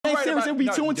right series, it'll be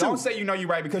 2-2. Don't say you know you're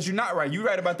right because you're not right. You're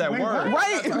right about that word.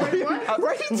 Right.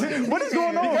 Right. What is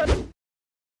going on?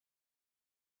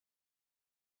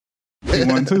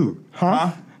 1-2.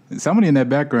 Huh? Somebody in that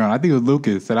background, I think it was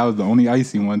Lucas, said I was the only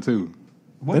icy one too.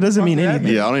 That doesn't mean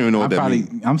anything. Yeah, I don't even know what that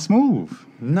means. I'm smooth.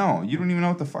 No, you don't even know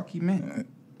what the fuck he meant.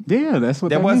 Yeah, that's what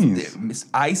that means. It's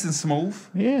ice and smooth.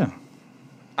 Yeah.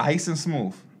 Ice and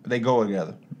smooth. They go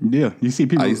together. Yeah. You see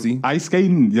people ice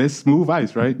skating, just smooth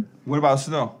ice, right? What about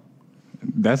snow?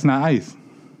 That's not ice.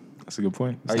 That's a good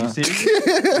point. Are you serious?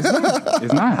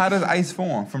 It's not. How does ice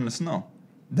form from the snow?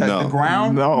 No. The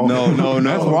ground? No.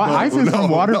 That's why ice is from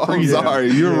water. I'm sorry,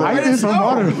 you're right. Ice is from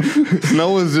water.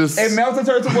 Snow is just. It melts and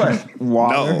turns to what?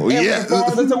 Water. No, It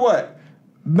forms into what?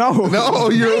 No,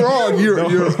 you're wrong.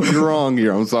 You're wrong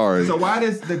here. I'm sorry. So why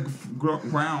does the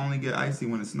ground only get icy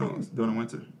when it snows during the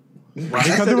winter?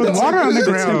 Because there was water on the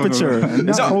ground. Temperature.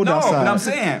 It's cold outside. But I'm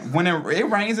saying when it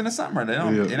rains in the summer, they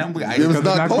don't. It don't be ice. It's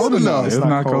not cold enough. It's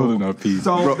not cold enough, Pete.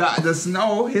 So the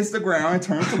snow hits the ground, it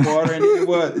turns to water, and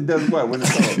it does what when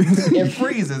it's cold? It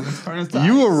freezes and turns to ice.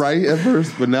 You were right at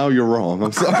first, but now you're wrong.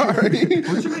 I'm sorry.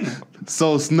 What you mean?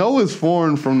 So snow is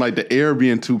formed from like the air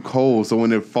being too cold. So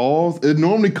when it falls, it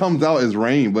normally comes out as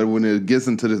rain, but when it gets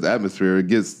into this atmosphere, it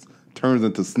turns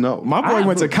into snow. My boy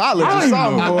went to college.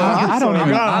 I don't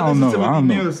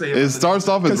know. It starts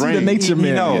off as rain. He's the nature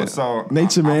man. No, so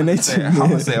nature man. I'm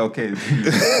gonna say okay.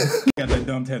 Got that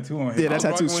dumb tattoo on him. Yeah, that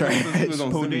tattoo's trash.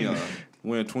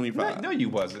 Wearing 25. No, you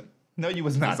wasn't. No, you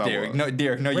was not, Yes, I Derek. was. No,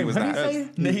 Derek. No, you was what not. did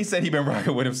he No, he said he been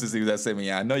rocking with him since he was at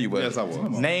Simeon. No, you was. Yes, I was.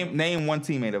 Name one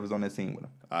teammate that was on that team with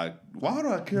him. Why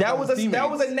do I care? That about was his a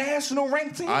teammates? national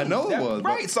ranked team. I know it was, but-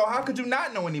 right. So how could you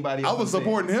not know anybody? I else was on the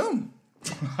team? supporting him.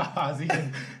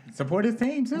 Support his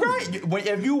team too. Right.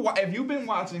 If you've been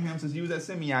watching him since you was at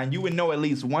Simeon, you would know at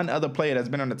least one other player that's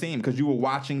been on the team because you were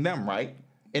watching them, right?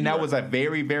 And that was a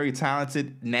very, very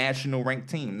talented national ranked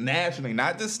team. Nationally,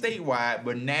 not just statewide,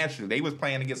 but nationally. They was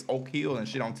playing against Oak Hill and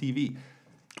shit on TV.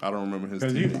 I don't remember his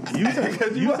Because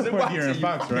team. you wasn't support watching, De'Aaron you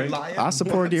Fox, fucking right? liar. I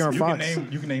support De'Aaron Fox.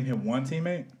 You can name him one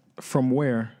teammate. From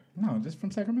where? No, just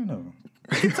from Sacramento.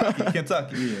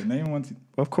 Kentucky. Yeah, name one.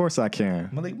 Of course I can.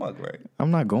 Malik Monk, right?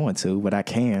 I'm not going to, but I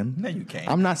can. No, you can't.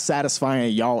 I'm not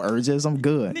satisfying y'all urges. I'm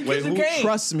good. Because you can't.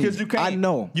 Trust me. 'Cause you can't. I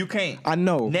know. You can't. I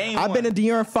know. Name I've one. been a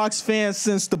De'Aaron Fox fan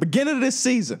since the beginning of this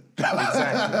season.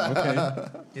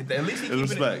 Exactly. Okay. At least he keeping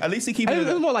respect. it. At least he keeping It was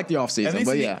it. more like the At offseason, least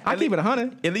but he- yeah. at I keep least- it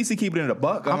 100. At least he keeping it a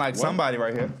buck, unlike somebody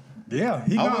right here. Yeah,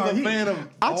 I was a fan of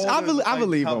I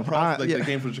believe him. Prospects Yeah. that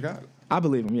came from Chicago. I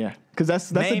believe him, yeah. Because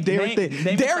that's a Derek thing. name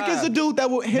me Derek is five. a dude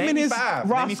that will, him Name and me his five.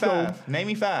 Name me Roscoe. five. Name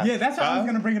me five. Yeah, that's how I was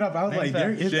gonna bring it up. I was Name like, five.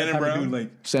 there is that Shannon type of Brown. dude, like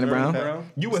Shannon Brown.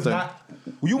 You was So- not.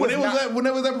 You was not. When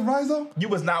they was at Proviso? You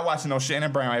was not watching no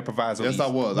Shannon Brown at Proviso. Yes, East. I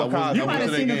was. What college? you I might went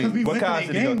have to seen that him because we game. What went to college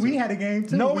that did he go game. We to? had a game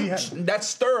too. No, we had. that's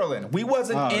Sterling. We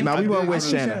wasn't in. no, we weren't with I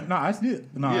didn't Shannon. No, I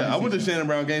did. No, Yeah, I went to didn't. Shannon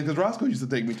Brown games because Roscoe used to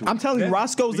take me to. I'm telling you,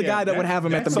 Roscoe's the guy that would have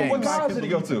him at the So So what games. college did he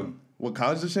go to? What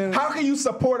college did Shannon? How can you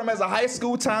support him as a high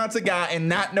school talented guy and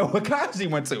not know what college he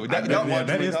went to? That, didn't Yeah, watch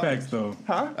that him in is college. facts though.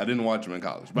 huh? I didn't watch him in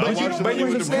college, But I you, watched him but when he you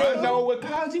was in should Proviso. know what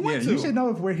college he Yeah, went to. you should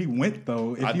know where he went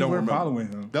though. If I you don't were remember. following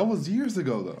him. That was years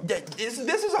ago though. Yeah, this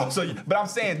is also. But I'm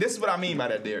saying this is what I mean by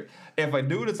that, Derek. If a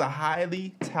dude is a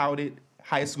highly touted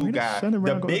high school Where did guy, Shannon the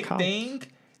Brown go to big college? thing.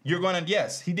 You're gonna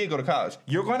he did go to college.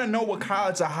 You're gonna know what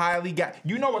college a highly guy.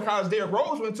 You know what college Derrick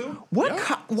Rose went to.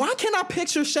 Why can't I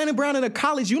picture Shannon Brown in a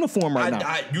college uniform right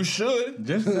now? You should.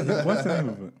 Just what's the name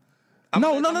of it?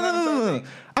 No.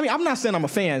 I mean, I'm not saying I'm a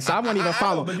fan, so I won't even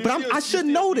follow. but you But should- I should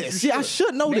know this. Yeah, I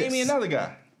should know Name this. me another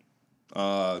guy.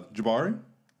 Jabari,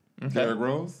 Derrick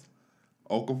Rose,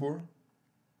 Okafor,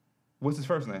 What's his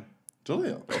first name?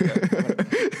 Jaleel,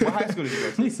 What high school did you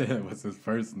go to? He said it was his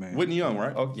first name. Whitney Young,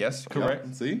 right? Oh, yes, correct.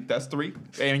 Yeah, see? That's 3.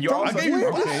 And you also I gave you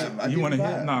okay. five. I You gave want to you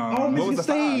hear? five. No. What was Michigan the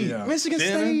State. Yeah. Michigan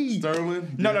Shannon, State.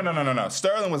 Sterling. No.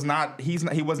 Sterling was not.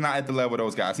 He was not at the level of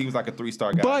those guys. He was like a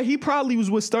 3-star guy. But he probably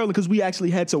was with Sterling because we actually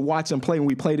had to watch him play when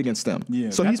we played against them. Yeah,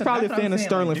 so that's he's probably a what I'm fan of saying.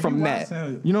 Sterling Like, if from you that. watch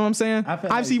him- You know what I'm saying? I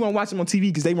feel Obviously, you like- won't watch him on TV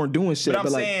because they weren't doing shit. But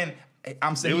But,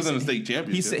 I'm saying It was he in the said- state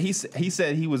championship. He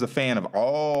said he was a fan of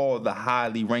all the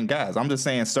highly ranked guys. I'm just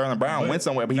saying Sterling Brown went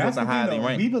somewhere, but he That's wasn't the thing, highly though.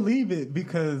 ranked. We believe it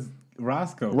because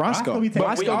Roscoe. Roscoe. we take-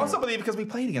 But we Roscoe- also believe it because we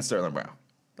played against Sterling Brown.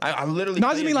 I literally. no, I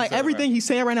played just mean like against Sterling everything Brown. he's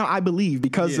saying right now, I believe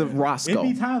because of Roscoe.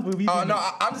 It be times where we. Oh no,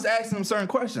 I'm just asking him certain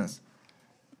questions.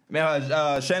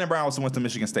 Man, Shannon Brown also went to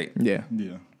Michigan State. Yeah.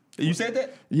 Yeah. You said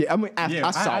that? Yeah, I mean, Yeah,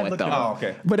 I saw I it looked though. it up. Oh,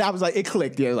 okay. But I was like, it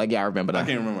clicked. Yeah, like, yeah, I remember I that.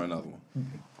 can't remember another one.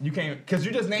 You can't because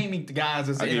you just named me the guys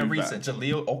that's I in gave a you recent.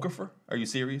 Jaleel Okafor? Are you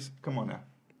serious? Come on now.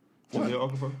 What? Jaleel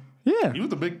Okafor? Yeah. He was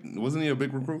the big. Wasn't he a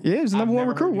big recruit? Yeah, he was the number one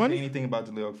recruit, What wasn't say he? anything about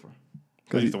Jaleel Okafor?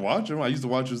 I used to watch them. I used to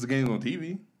watch the games on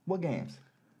TV. What games?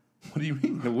 What do you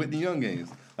mean? The Whitney Young games.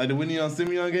 Like the Whitney Young,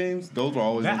 Simeon games, those were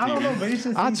always on TV. I don't know, but it's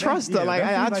just I trust him. Like,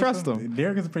 I trust him.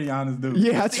 Derek is a pretty honest dude.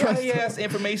 Yeah, I See how trust he him. has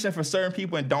information for certain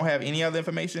people and don't have any other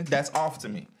information? That's off to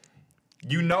me.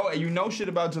 You know shit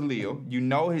about Jaleel. You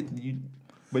know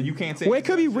but you can't say. Well, it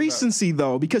could be shit about- recency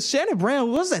though, because Shannon Brown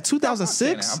what was that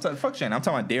 2006. Fuck Shannon. I'm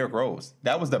talking about Derrick Rose.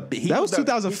 That was the big. That was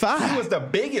 2005. He was the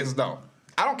biggest though.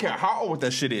 I don't care how old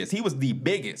that shit is. He was the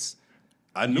biggest.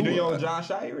 I knew You know it. who John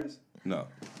Shire is? No.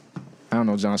 I don't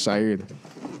know John Shire either.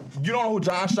 You don't know who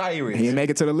John Shire is? He didn't make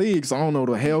it to the league, so I don't know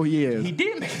who the hell he is. He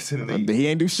did make it to the league. He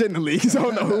ain't do shit in the league, so I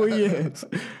don't know who he is.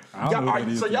 I don't know what it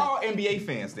is. So y'all NBA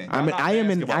fans then? I mean, Y'all not I am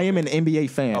an basketball NBA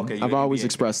fan. Okay, you're I've an always NBA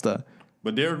expressed that.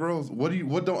 But Derrick Rose,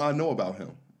 what don't I know about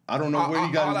him? I don't know where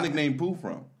he got his nickname Pooh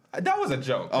from. fans? That was a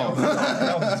joke. That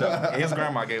was a joke. His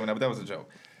grandma gave him that, but that was a joke.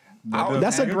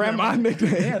 That's a grandma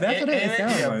nickname. Yeah, that's what it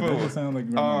sounds Yeah, like. fool. That just sounds like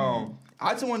grandma.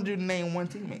 I just wanted you to name one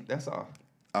teammate. That's all.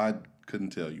 I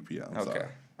couldn't tell you, P.I. I'm Okay, sorry.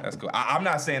 that's cool. I'm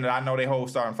not saying that I know their whole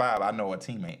starting five. I know a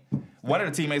teammate. One of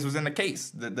the teammates was in the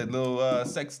case, the little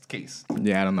sex case.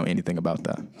 Yeah, I don't know anything about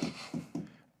that.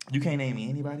 You can't name me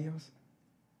anybody else?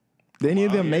 Did any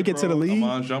of them make it to the league?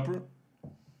 Amon Jumper?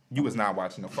 You was not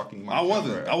watching the fucking. I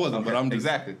wasn't, but I'm just-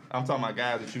 exactly. I'm talking about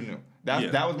guys that you knew.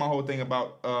 That was my whole thing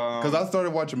about. Because I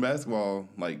started watching basketball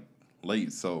like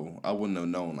late, so I wouldn't have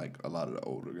known like a lot of the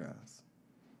older guys.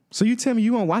 So you tell me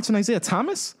you weren't watching Isaiah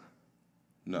Thomas?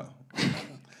 No.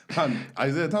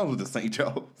 Isaiah Thomas was the St.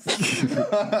 Joe's.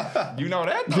 You know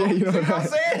that though. Yeah, you know See what I'm that.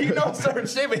 saying? You know certain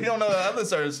shit, but you don't know the other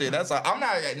certain shit. That's all. I'm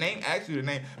not ask you the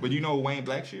name, but you know who Wayne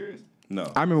Blackshear is? No.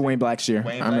 I remember Wayne Blackshear.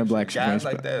 Wayne I remember Blackshear. Blackshear. Guys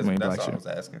like that. Wayne That's all I Blackshear. was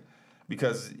asking.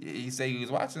 Because he said he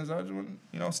was watching, so I just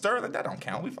wouldn't, Sterling, that don't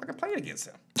count. We fucking played against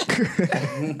him.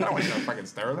 I don't want to hear fucking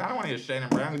Sterling. I don't want to hear Shannon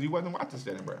Brown because you wasn't watching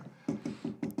Shannon Brown.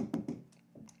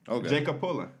 Okay. Jacob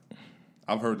Pullen.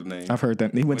 I've heard the name. I've heard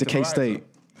that. He went to to K-State.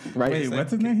 Right? Wait,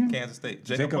 what's his name? Kansas State.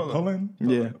 Jacob Pullen?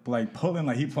 Yeah. Like pulling,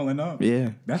 like he pulling up?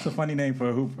 Yeah. That's a funny name for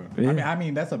a hooper. Yeah. I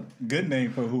mean, that's a good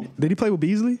name for a hooper. Did he play with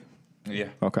Beasley? Yeah.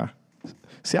 Okay.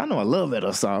 See, I know I love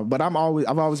that song, but I've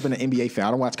always been an NBA fan. I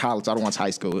don't watch college. I don't watch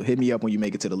high school. Hit me up when you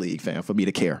make it to the league, fam, for me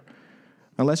to care.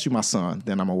 Unless you're my son,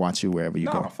 then I'm gonna watch you wherever you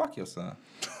No, go. fuck your son.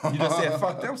 You just said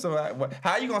fuck them, so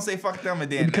how you gonna say fuck them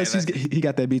and then Because he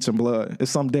got that beach and blood. It's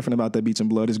something different about that beach and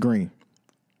blood. It's green.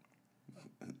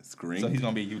 It's green. so he's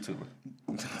gonna be a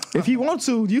YouTuber. If he wants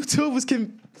to, YouTubers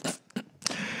can.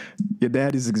 Your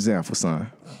daddy's example,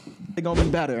 son. They're gonna be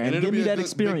better and it'll give be me a that good- big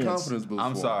experience. confidence boost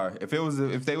I'm for him. sorry.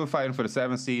 If they were fighting for the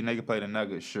 7th seed and they could play the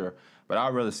Nuggets, sure. But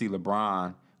I'd rather see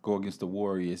LeBron go against the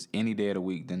Warriors any day of the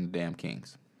week than the damn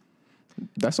Kings.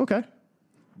 That's okay.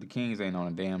 The Kings ain't on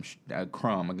a damn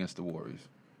crumb against the Warriors.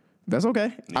 That's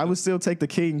okay. I would still take the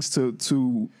Kings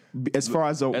to as far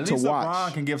as At to least LeBron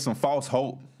watch. can give some false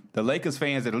hope. The Lakers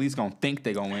fans at least gonna think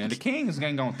they gonna win. The Kings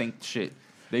ain't gonna think shit.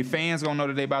 They fans gonna know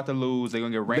that they about to lose. They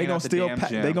gonna get ran They gonna out the still damn they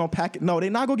gym. gonna pack it. No, they're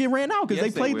not gonna get ran out because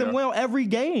Yes, they played them will. well every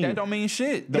game. That don't mean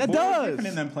shit. The That Bulls- does. Different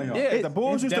in them playoffs. Yeah, the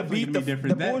Bulls It's used to definitely beat gonna the be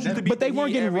different. Bulls used to beat But they the weren't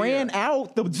Heat getting every ran year.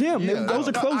 out the gym. Yeah. Those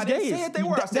are No, close I didn't games. say it, they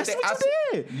were. I said That's they- what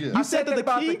you did. Yeah. You I said said that that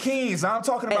about the Kings. Kings. I'm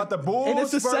talking about the Bulls. and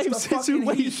it's the versus same the fucking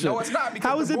Heat. situation. No, it's not. Because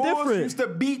How is the it Bulls different? used to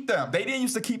beat them. They didn't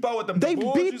used to keep up with them. They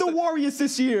Bulls beat used the to- Warriors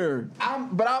this year.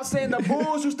 But I'm saying the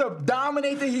Bulls used to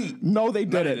dominate the Heat. No, they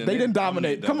didn't. didn't. They didn't They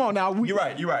dominate. dominated Come them. on now. You're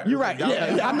right. You're right. You're right.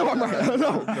 Yeah, I know I'm right. I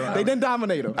know. They didn't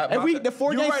dominate them. If we the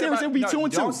 4 You're game right series, about- it would be no, 2-2.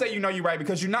 Don't say you know you're right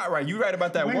because you're not right. You're right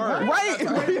about that word. Right,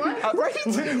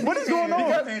 right. What is going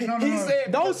on? He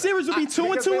said Those series would be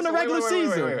 2-2 in the regular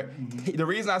season. The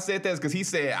reason I said that is because he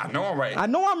said, I know I'm right. I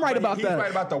know I'm right But about he's that. right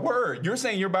about the word. You're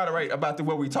saying you're about right about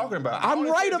what we're talking about. I I'm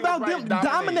only right said you about was them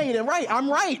dominating. Right, I'm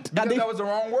right. Because that was the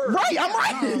wrong word. Right, I'm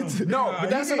right. No, but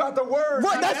that's about the word.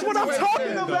 Right, that's what I'm what he talking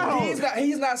said, though. about.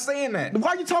 He's not saying that.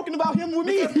 Why are you talking about him with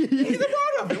me? He's a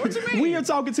part of it. What you mean? We are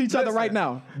talking to each other Listen,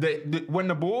 now. When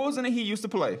the Bulls and the Heat used to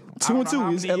play,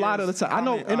 2-2 is a lot of the time. I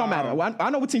know it don't matter. I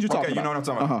know what teams you're talking Okay, you know about. what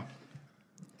I'm talking about.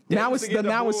 Now used it's to get the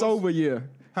now it's Bulls- over. Yeah.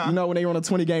 You know when they were on a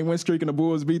 20-game win streak and the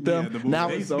Bulls beat them. Yeah, the Bulls, now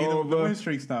they it's beat them, the over. win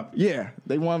streak stopped. Yeah,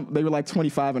 they won. They were like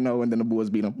 25-0, and then the Bulls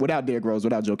beat them without Derrick Rose,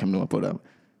 without Joe Kim Newell, whatever.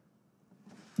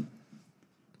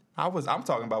 I'm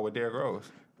talking about with Derrick Rose.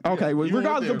 Okay, well, you were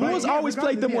regardless, the there, Bulls right? always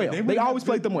played them well. They always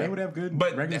played them They well. would have good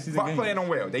But regular season fuck games. playing them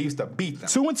well. They used to beat them.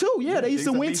 2-2. Yeah, they used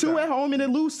to They win used to beat 2 them. at home and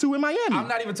then lose 2 in Miami. I'm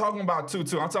not even talking about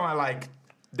 2-2. I'm talking about like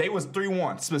they was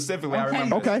 3-1 specifically. I Okay.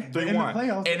 remember. Okay. But in the 3-1.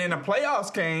 playoffs- And then the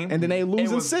playoffs came, And then they lose it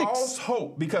in was 6. false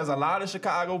hope because a lot of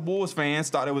Chicago Bulls fans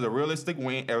thought it was a realistic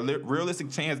win,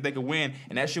 realistic chance they could win,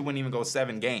 and that shit wouldn't even go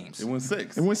 7 games. It went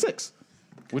 6, It won 6.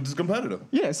 which is competitive.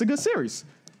 Yeah, it's a good series.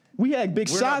 We had big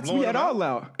We're not shots. We blowing had them all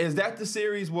out. Is that the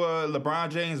series where LeBron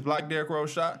James blocked Derrick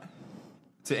Rose shot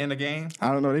to end the game?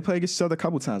 I don't know. They played against each other a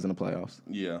couple times in the playoffs.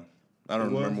 Yeah. I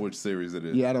don't remember which series it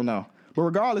is. Yeah, I don't know. But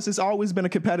regardless, it's always been a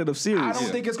competitive series. I don't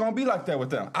think it's gonna be like that with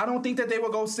them. I don't think that they will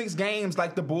go 6 games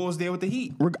like the Bulls did with the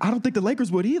Heat. I don't think the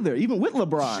Lakers would either, even with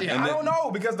LeBron. I don't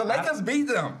know because the Lakers beat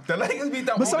them. The Lakers beat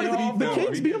them. But so did overall. the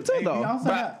Kings beat them too, We though. also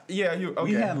had, But yeah, you okay?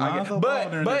 we had I get- Lonzo Ball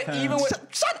during but the even time. with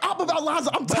Shut up about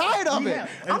Lonzo. I'm tired of it.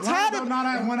 I'm tired of.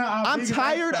 I'm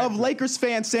tired of Lakers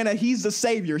fans saying that he's the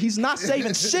savior. He's not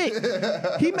saving shit.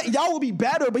 Y'all will be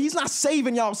better, but he's not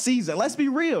saving y'all season. Let's be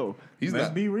real. He's Let's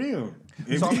not. be real.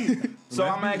 If so, we- so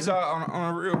I'm asking y'all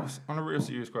on a real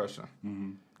serious question.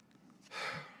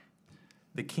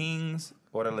 The Kings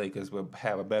or the Lakers will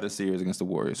have a better series against the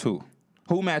Warriors. Who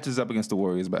matches up against the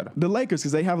Warriors better? The Lakers,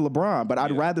 because they have LeBron, but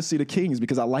I'd rather see the Kings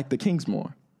because I like the Kings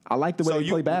more. I like the way they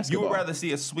play basketball. You would rather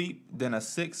see a sweep than a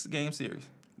 6-game series?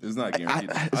 It's not guaranteed.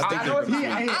 I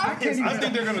I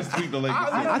think they're going to sweep the Lakers.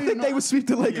 I think they would sweep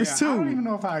the Lakers I too. don't even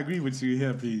know if I agree with you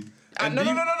here, P. No. And I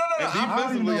don't even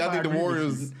defensively, know if I think I the agree with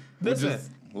Warriors you. would Listen. just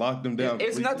lock them down.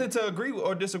 It's nothing to agree with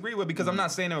or disagree with because I'm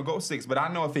not saying it would go 6, but I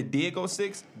know if it did go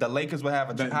 6, the Lakers would have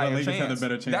a The higher Lakers chance. had a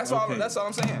better chance. That's all. Okay. That's all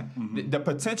I'm saying. The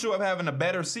potential of having a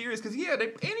better series because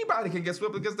anybody can get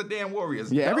swept against the damn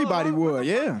Warriors. Yeah, everybody Duh. would.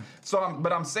 Yeah. So,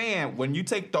 I'm saying when you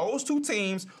take those two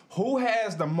teams, who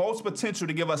has the most potential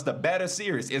to give us the better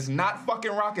series? It's not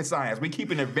fucking rocket science. We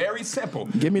keeping it very simple.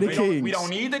 Give me the Kings. We don't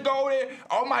need to go there.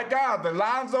 Oh my God, the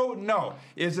Lonzo. No,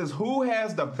 it's just who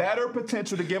has the better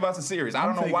potential to give us a series. I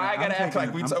don't know why I gotta act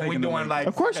like we doing like.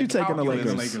 Of course you taking the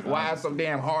calculus. Lakers. Why it's so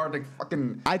damn hard to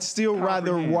fucking. I'd still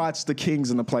rather comprehend. watch the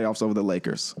Kings in the playoffs over the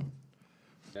Lakers.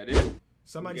 That is.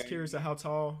 Somebody's curious at how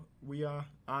tall we are.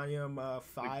 I am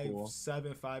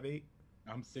 5'7", 5'8".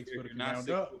 I'm 6 foot You're not ground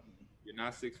 6'4". up. You're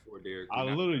not 6'4", Derek. I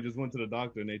literally just went to the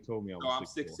doctor and they told me I No, I'm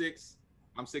was 6'6".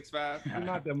 I'm 6'5". You're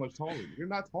not that much taller. You're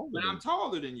not taller. But I'm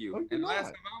taller than you. No, you're And last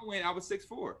not. time I went, I was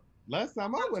 6'4". Last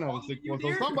time I went, I was 6'4". So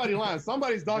Dear. somebody lying.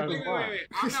 Somebody's doctor's Wait. lying.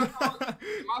 I'm not taller.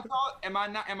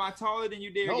 Am I taller than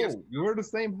you, Derek? Yes. No, we're the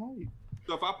same height.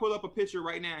 So if I pull up a picture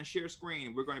right now and share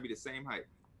screen, we're going to be the same height.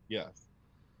 Yes.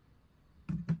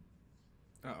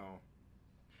 Uh-oh.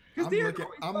 Because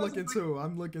I'm looking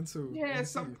too. He has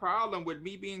some problem with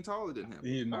me being taller than him.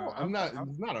 Yeah, No, I'm not.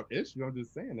 It's not an issue. I'm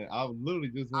just saying that. I literally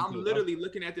just went to I'm the literally doctor.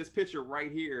 looking at this picture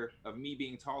right here of me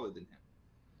being taller than him.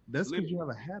 That's because you have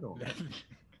a hat on.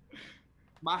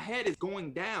 My head is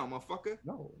going down, motherfucker.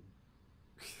 No.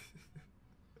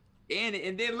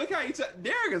 And then look how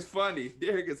Derek is funny.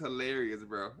 Derek is hilarious,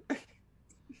 bro.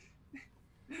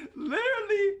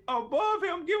 Literally above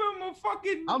him, give him a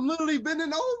fucking. I'm literally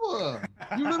bending over.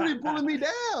 You literally pulling me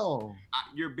down.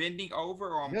 You're bending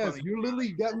over, or I'm Yes, pulling you literally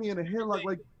got me in a headlock.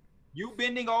 Like you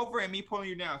bending over and me pulling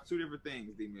you down. Two different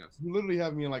things, D-Mills. you literally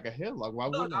have me in like a headlock. Why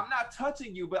Look, wouldn't I? I'm not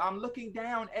touching you, but I'm looking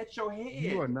down at your head.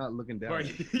 You are not looking down. Bro,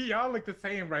 y'all look the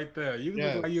same right there. You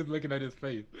Yeah. look like you was looking at his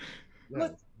face.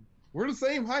 Yes. We're the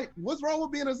same height. What's wrong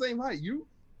with being the same height? You?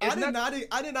 I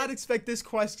did not expect this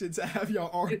question to have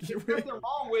y'all argue. There's nothing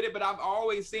wrong with it, but I've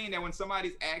always seen that when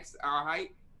somebody's asked our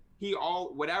height,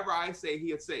 whatever I say,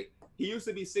 he'll say. He used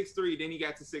to be 6'3", then he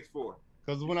got to 6'4".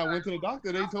 Because when I went to the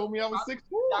doctor, they told me I was 6'4".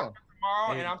 Tomorrow,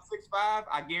 and I'm 6'5",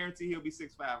 I guarantee he'll be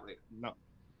 6'5" later. No.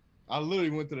 I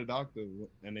literally went to the doctor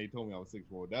and they told me I was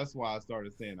 6'4". That's why I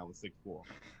started saying I was 6'4".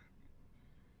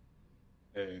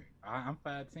 Hey, I'm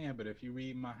 5'10", but if you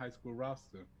read my high school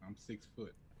roster, I'm 6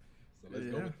 foot. So let's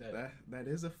go with that. That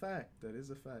is a fact. That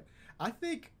is a fact. I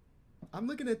think I'm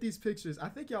looking at these pictures. I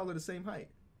think y'all are the same height.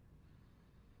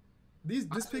 This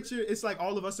picture, it's like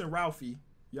all of us and Ralphie.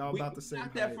 Y'all about the same Not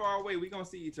height. that far away. We gonna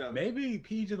see each other. Maybe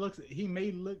PJ he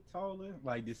may look taller,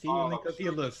 like the Oh, ceiling, because he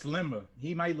a little slimmer.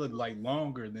 He might look like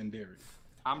longer than Derek. It's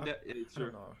I don't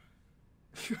true. know.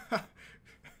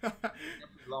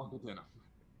 Longer than him.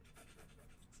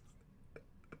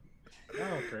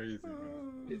 Oh, crazy,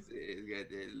 man. It's got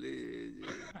that legend.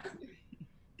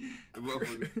 The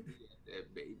motherfucker got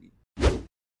that baby.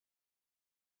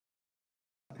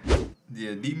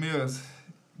 Yeah, D Mills.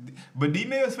 But D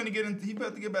Mills finna get in. He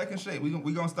about to get back in shape.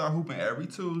 We gonna start hooping every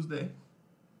Tuesday.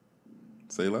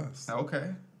 Say less.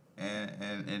 Okay. And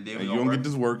then And we you gonna don't work. get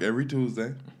this work every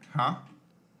Tuesday. Huh?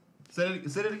 Say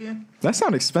that again. That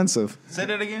sounds expensive. Say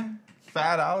that again.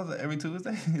 $5 every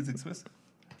Tuesday is expensive.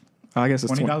 I guess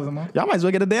it's $20 a month. Y'all might as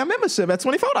well get a damn membership at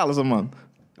 $24 a month.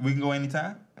 We can go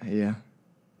anytime. Yeah.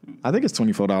 I think it's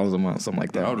 $24 a month, something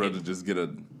like I would that. rather just get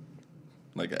an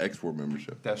export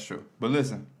membership. That's true. But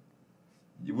listen,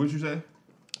 what'd you say?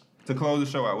 To close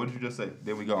the show out, what did you just say?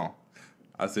 Then we go on.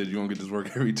 I said you don't get this work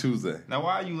every Tuesday. Now,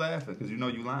 why are you laughing? Because you know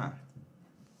you lying.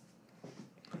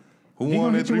 Who He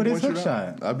won gonna that hit you with 3-point his hook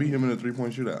shootout? shot. I beat him in a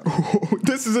 3-point shootout.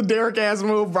 This is a Derek ass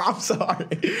move, bro. I'm sorry.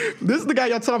 This is the guy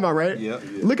y'all talking about, right? Yep.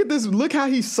 Look at this. Look how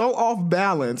he's so off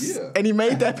balance, Yeah. and he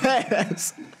made that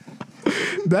pass.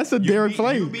 That's a Derek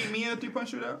play. You beat me in a 3-point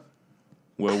shootout?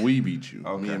 Well, we beat you.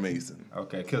 Okay. Me and Mason.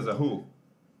 Okay, because of who?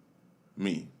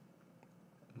 Me.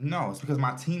 No, it's because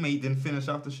my teammate didn't finish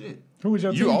off the shit. Who was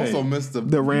your You teammate? also missed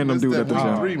the random you missed dude that at the one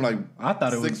gym. three like I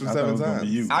thought it was 6 or I thought 7 it was gonna times.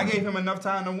 be you. I gave him enough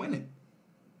time to win it.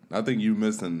 I think you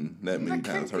missing that many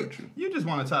times hurt you. You just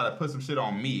want to try to put some shit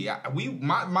on me.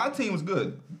 My team was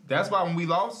good. That's why when we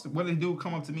lost, what did they do?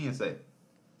 Come up to me and say,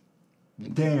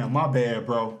 "Damn, my bad,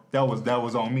 bro. That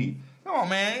was on me." Come on,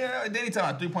 man. Yeah, then he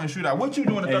talking 3-point shootout. What you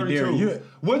doing at Hey, 32? Derek,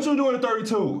 What you doing at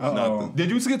 32? Uh-oh. Did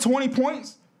you get 20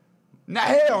 points? Nah,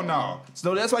 hell no.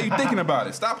 So that's why you thinking about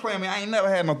it. Stop playing me. I ain't never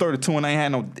had no 32 and I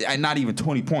ain't had not even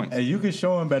 20 points. Hey, you can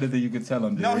show him better than you can tell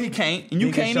him. No, Derek. he can't. And you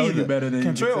He can can't show either. you better than you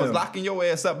can Contrell was tell. locking your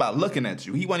ass up by looking at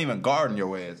you. He wasn't even guarding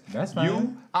your ass. That's fine.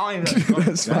 You, I don't even.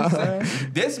 That's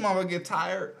fine. This mother get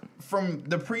tired from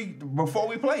before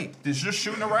we play. Just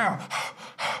shooting around.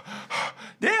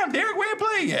 Damn, Derek, where you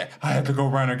play at? I had to go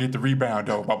around and get the rebound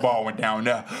though. My ball went down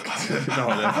there.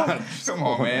 Come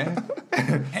on, man.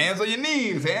 Hands on your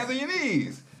knees. Hands on your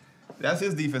knees. That's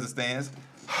his defensive stance.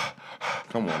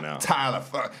 Come on now.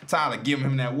 Tyler giving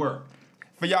him that work.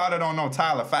 For y'all that don't know,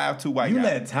 Tyler, 5'2" white You guy.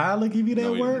 let Tyler give you that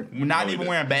No, he work? didn't. Not No, he even didn't.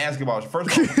 wearing basketball.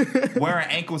 First of all, wearing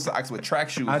ankle socks with track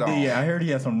shoes I on. did. Yeah, I heard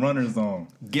he had some runners on.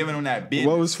 Giving him that big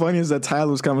What was funny is that Tyler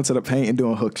was coming to the paint and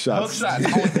doing hook hook shots. shot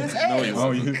on his ass. No, he Oh,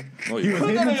 wasn't. you. No, He he was wasn't.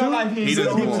 hitting in your too? life, He He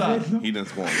didn't did score. hook He didn't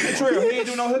score. Trill, he didn't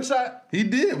do no hook shot. He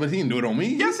did, but he didn't do it on me.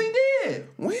 Yes, he did.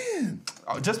 When?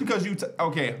 Oh, just because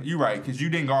okay, you're right, because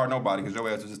you didn't guard nobody, because your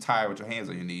ass was just tired with your hands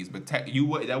on your knees. But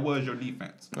that was your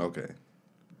defense. Okay.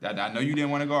 I know you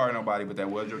didn't want to guard nobody, but that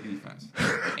was your defense.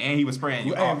 And he was spraying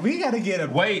you Hey, off. we got to get a.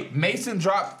 Wait, Mason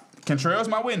dropped. Contrell's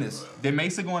my witness. Did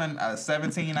Mason go on a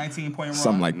 17, 19 point run?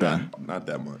 Something like that. Not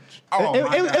that much. Oh, It,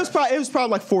 my it, God. it was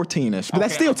probably like 14ish, but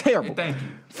that's Okay, still terrible. Thank you.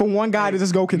 For one guy to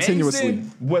just go continuously.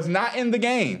 Mason was not in the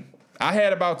game. I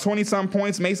had about 20-some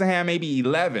points. Mason had maybe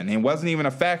 11 and wasn't even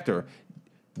a factor.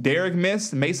 Derek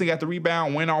missed. Mason got the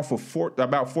rebound, went off for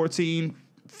about 14,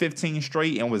 15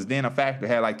 straight, and was then a factor.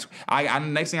 Had like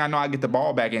next thing I know, I get the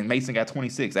ball back, and Mason got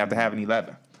 26 after having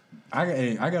 11.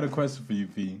 I got a question for you,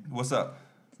 P. What's up?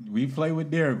 We play with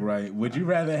Derek, right? Would you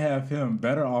rather have him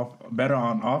better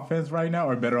on offense right now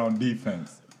or better on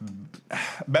defense?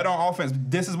 Better on offense.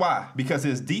 This is why. Because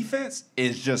his defense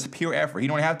is just pure effort. He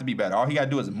don't have to be better. All he got to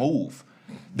do is move.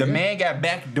 The man got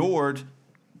backdoored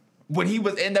when he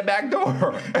was in the back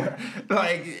door.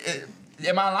 Like,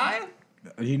 am I lying?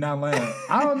 He not lying.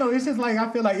 I don't know. It's just like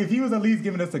I feel like if he was at least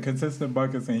giving us the consistent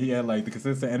buckets and he had like the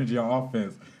consistent energy on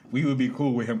offense, we would be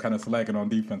cool with him kind of slacking on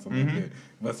defense a little bit.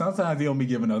 But sometimes he don't be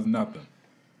giving us nothing,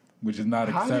 which is not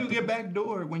How acceptable. do you get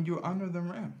backdoored when you're under the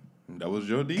rim? That was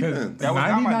your defense. That was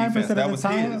not my 99% defense. of That the was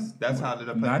time, his. That's how did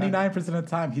I play. 99% of the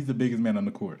time, he's the biggest man on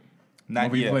the court. Not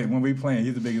when we yet. play, when we playing,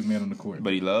 he's the biggest man on the court.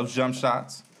 But he loves jump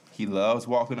shots. He loves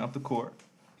walking up the court.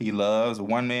 He loves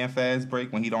one-man fast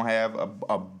break when he don't have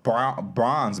a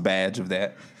bronze badge of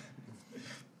that.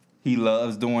 He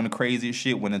loves doing the craziest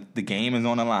shit when the game is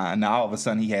on the line. Now all of a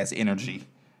sudden he has energy.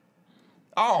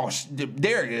 Oh,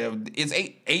 Derek, it's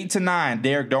 8 to 9.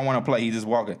 Derek don't want to play. He's just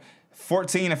walking.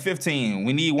 14 to 15.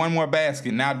 We need one more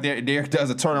basket. Now Derek does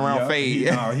a turnaround fade.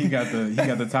 He got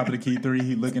the top of the key three.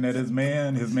 He looking at his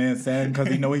man. His man sad because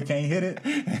he know he can't hit it,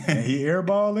 and he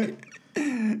airball it.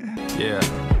 Yeah.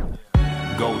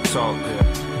 Go talk,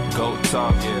 yeah. Go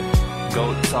talk, yeah.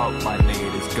 Go talk, my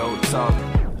nigga. It's go talk.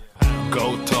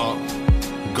 Go talk.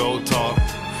 Go talk.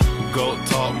 Go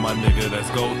talk, my nigga. That's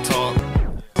go talk.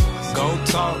 Go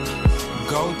talk.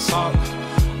 Go talk.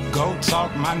 Go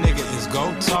talk, my nigga. It's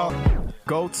go talk.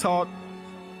 Go talk.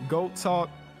 Go talk.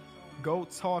 Go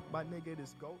talk, my nigga. It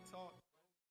is go talk.